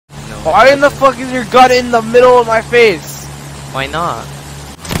Why in the fuck is your gun in the middle of my face? Why not?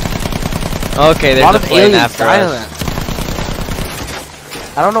 Okay, there's a plane after us.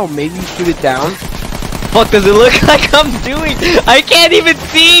 I don't know, maybe you shoot it down? Fuck does it look like I'm doing? I can't even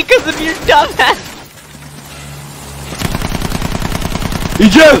see because of your dumbass.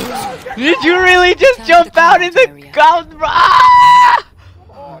 Did you really just jump out in the ground?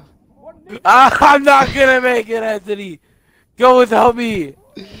 I'm not gonna make it, Anthony. Go without me.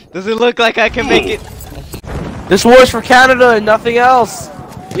 Does it look like I can make it? This war's for Canada and nothing else.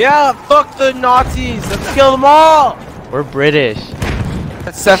 Yeah, fuck the Nazis. Let's kill them all. We're British.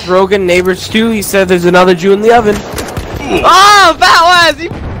 That's Seth Rogen, Neighbors 2. He said there's another Jew in the oven. Oh, batwaz! You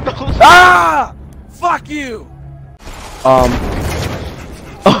Ah! Fuck you. Oh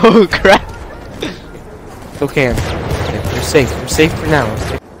crap. It's okay, you're safe. You're safe for now.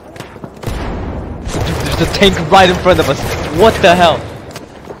 There's a tank right in front of us. What the hell?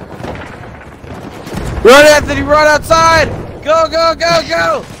 Run, Anthony! Run outside! Go, go, go,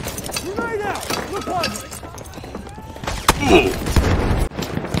 go!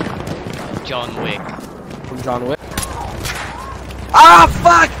 John Wick. From John Wick. Ah,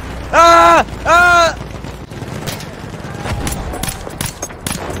 fuck! Ah! Ah!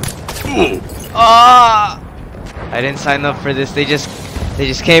 Ah! I didn't sign up for this. They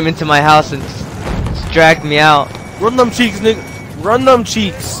just came into my house and just dragged me out. Run them cheeks, nigga! Run them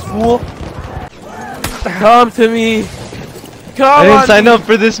cheeks, fool! Come to me! Come on! I didn't sign up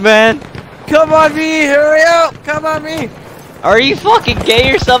for this, man. Come on me! Hurry up! Come on me! Are you fucking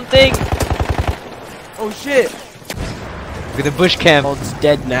gay or something? Oh shit! Look at the bush camp. Oh, it's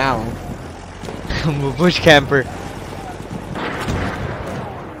dead now. I'm a bush camper.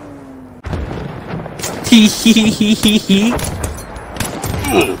 Hee hee hee hee hee.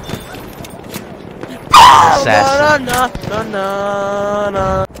 Assassin. Na na na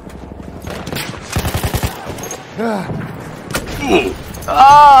na.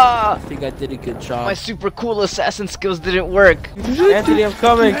 Ah! I think I did a good job. My super cool assassin skills didn't work. Anthony, I'm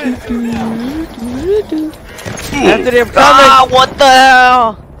coming. Anthony, I'm coming. Ah, what the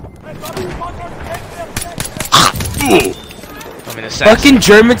hell? I'm an assassin. Fucking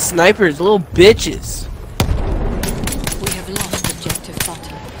German snipers, little bitches. We have lost objective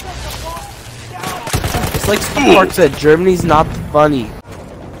butter. It's like some parts that Germany's not funny.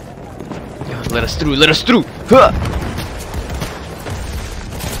 Let us through, let us through! Huh.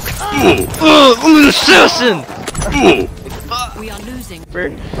 I'm an assassin! We are losing.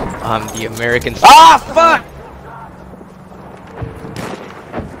 I'm the American. Ah, fuck!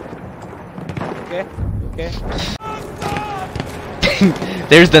 Okay, okay.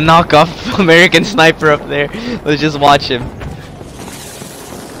 There's the knockoff American sniper up there. Let's just watch him.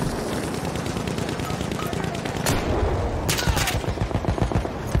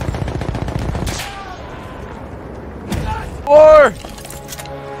 Or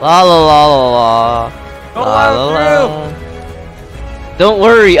La la la la la. Go on Don't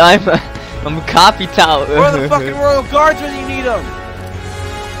worry, I'm a copy tower. where are the fucking Royal Guards when you need them?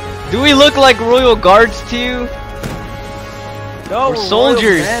 Do we look like royal guards to you? No, we're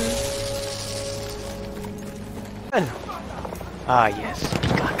soldiers. Ah yes.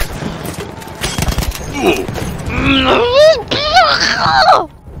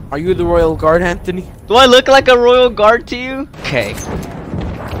 Are you the Royal Guard, Anthony? Do I look like a royal guard to you? Okay.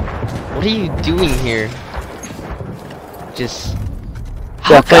 What are you doing here? Just...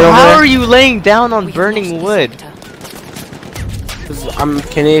 How are you laying down on burning wood? Because I'm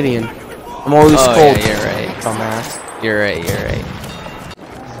Canadian. I'm always cold. Yeah, you're right. Dumbass. You're right, you're right.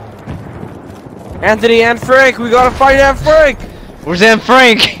 Anthony and Frank, we gotta fight Anne Frank! Where's Anne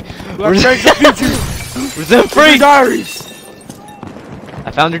Frank? Where's Anne Frank? Where's Anne Frank? Diaries! I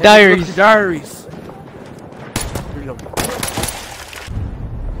found her diaries. Diaries.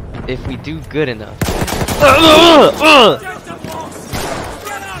 If we do good enough.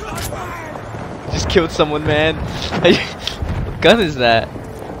 Just killed someone, man. What gun is that?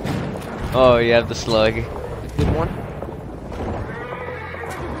 Oh, you have the slug. Good one.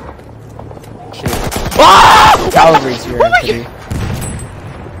 Ah! Calvary's here, Anthony.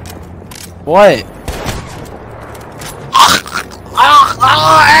 What?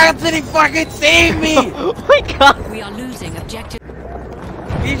 Anthony fucking save me! Oh my god! We are losing objective.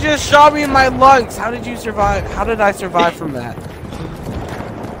 He just shot me in my lungs. How did you survive? How did I survive from that?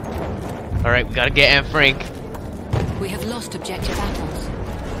 Alright, we gotta get Anne Frank. We have lost objective apples.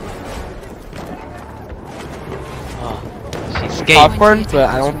 Oh, she escaped. Popcorn, but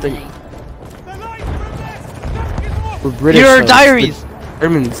I don't think we're British. Here are so diaries!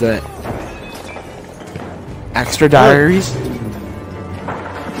 Germans that extra diaries.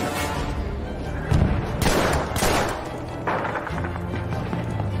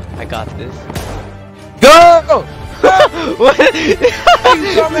 got this. Go! What? You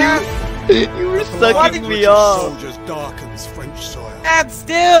dumbass! You were sucking me off. Soldiers darkens French soil. And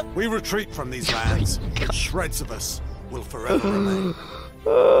still! We retreat from these lands, but shreds of us will forever remain.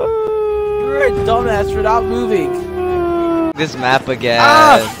 You're a dumbass for not moving. This map again.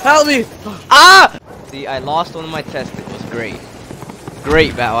 Ah! Help me! Ah! See, I lost one of my testicles. Great.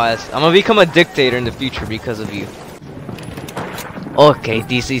 Great, batwaz. I'm gonna become a dictator in the future because of you. Okay,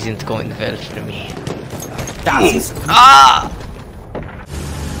 this isn't going well for me. Ah!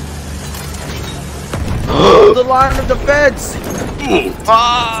 The line of defense!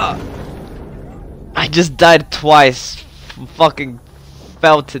 Ah! I just died twice. Fucking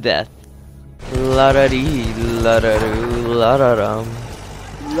fell to death. La da dee, la da doo, la da dum.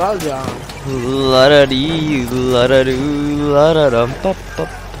 La da. La da dee, la da doo, la da dum. Pop, pop.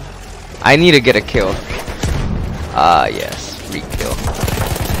 I need to get a kill. Ah, yes, free kill.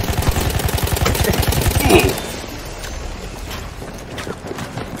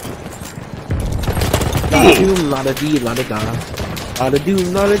 La da doom, la da dee, la da da. La da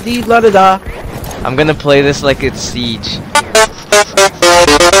doom, la da dee, la da da. I'm gonna play this like it's Siege.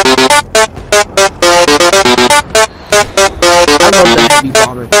 I love the heavy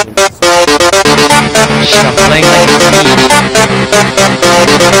bomber things. Shit, I'm playing like it's Siege.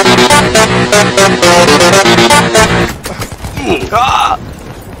 Ah!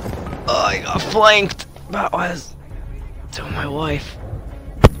 Oh, I got flanked. That was. Tell my wife.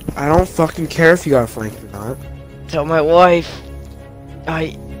 I don't fucking care if you got flanked or not. Tell my wife.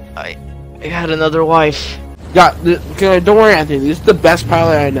 I had another wife. Yeah, don't worry, Anthony. This is the best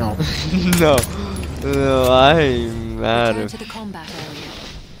pilot I know. No, I'm mad Return of to the combat area.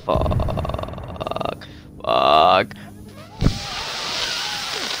 fuck. Fuck.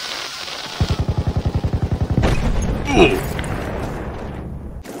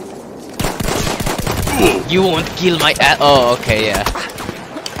 You won't kill my oh, okay, yeah.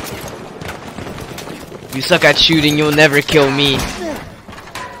 You suck at shooting, you'll never kill me.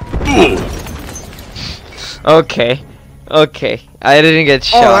 Okay. Okay. I didn't get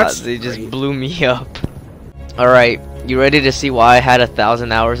shot. They just blew me up. Alright. You ready to see why I had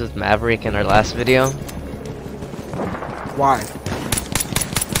 1,000 hours with Maverick in our last video? Why?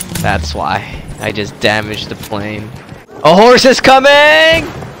 That's why. I just damaged the plane. A horse is coming!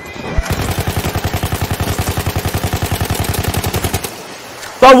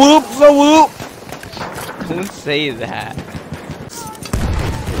 The whoop! The whoop! Don't say that.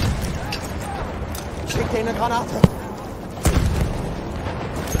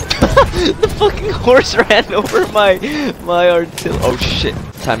 The fucking horse ran over my artillery. Oh shit.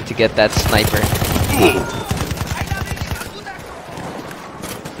 Time to get that sniper.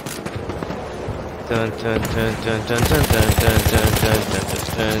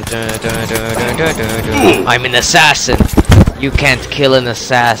 I'm an assassin. You can't kill an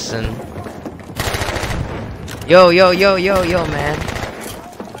assassin. Yo, yo, yo, yo, yo, man.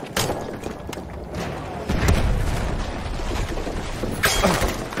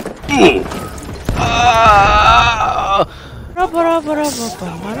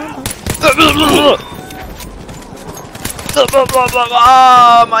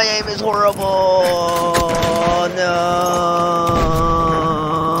 Oh, my aim is horrible. No.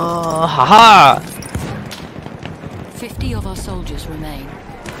 Haha. 50 of our soldiers remain.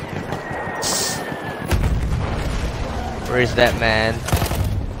 Where is that man?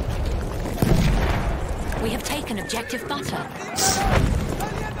 We have taken objective butter.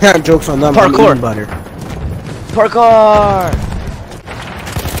 Yeah, jokes on them. I'm Parkour. eating butter. Parkour!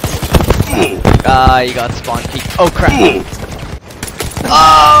 Ah, you got spawn peek. Oh crap!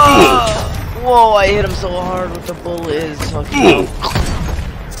 Oh! Whoa! I hit him so hard with the bullet. Fucking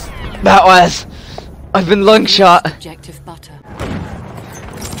batwaz. I've been lung shot. Objective butter.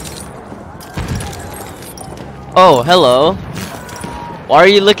 Oh, hello. Why are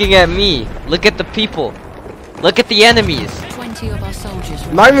you looking at me? Look at the people. Look at the enemies. 20 of our soldiers I'm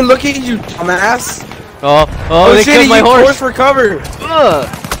remain. not even looking at you, dumbass. Oh, oh, they shit, killed my you horse. Horse recovered.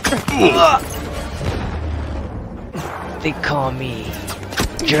 They call me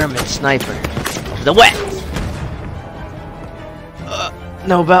German sniper. The wet.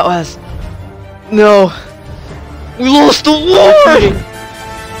 No, batwaz. No. We lost the war.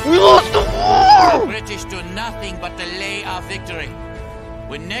 We lost the war. The British do nothing but delay our victory.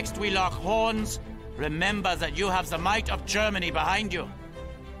 When next we lock horns, remember that you have the might of Germany behind you.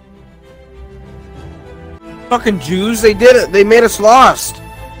 Fucking Jews, they did it. They made us lost.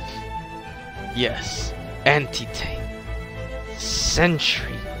 Yes. Anti-tank.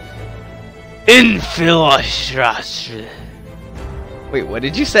 Sentry. Infiltration. Wait, what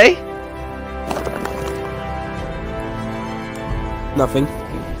did you say? Nothing.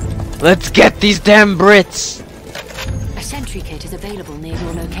 Let's get these damn Brits! A sentry kit is available near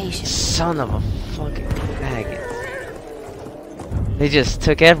your location. Son of a fucking faggot. They just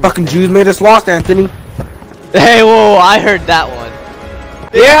took everything. Fucking Jews made us lost, Anthony. Hey, whoa, I heard that one.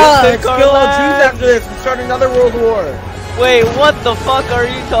 Yeah, They let's took kill our all Jews land. after this and start another world war. Wait, what the fuck are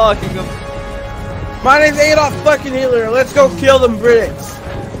you talking about? My name's Adolf fucking Hitler. Let's go kill them Brits.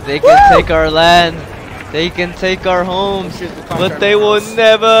 They can take our land. They can take our homes. But they will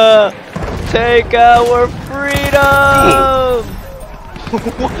never take our freedom.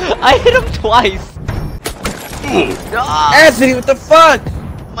 I hit him twice. Ah, Anthony, what the fuck?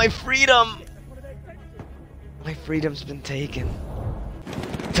 my freedom. My freedom's been taken.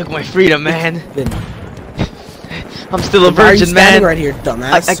 Took my freedom, man. I'm still a Why are you virgin, standing man. right here,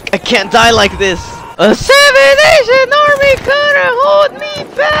 dumbass? I can't die like this. A 7 Nation army couldn't hold me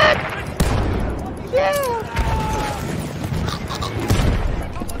back. Yeah.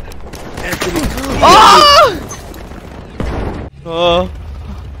 Anthony. Oh!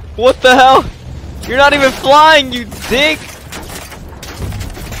 What the hell? You're not even flying, you dick!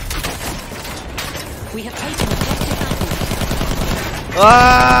 We have taken objective batwaz.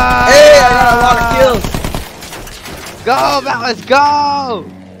 Ah! Hey, I got a lot of kills. Go, Batwaz, go!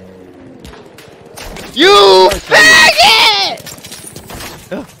 You faggot!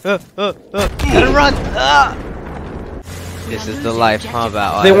 Gotta run! This is the life, huh,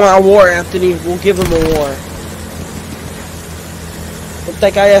 Batwaz? They want a war, Anthony. We'll give them a war. Let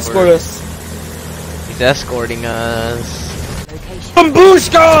that guy escort us. He's escorting us. Location.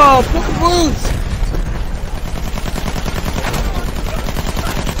 Bambushka! Boots!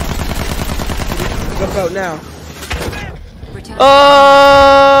 Jump out now. Return.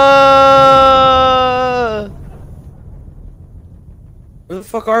 Where the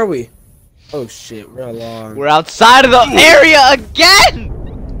fuck are we? Oh shit, we're along. We're outside of the area again!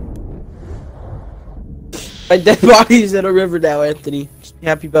 My dead body's in a river now, Anthony. Just be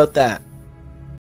happy about that.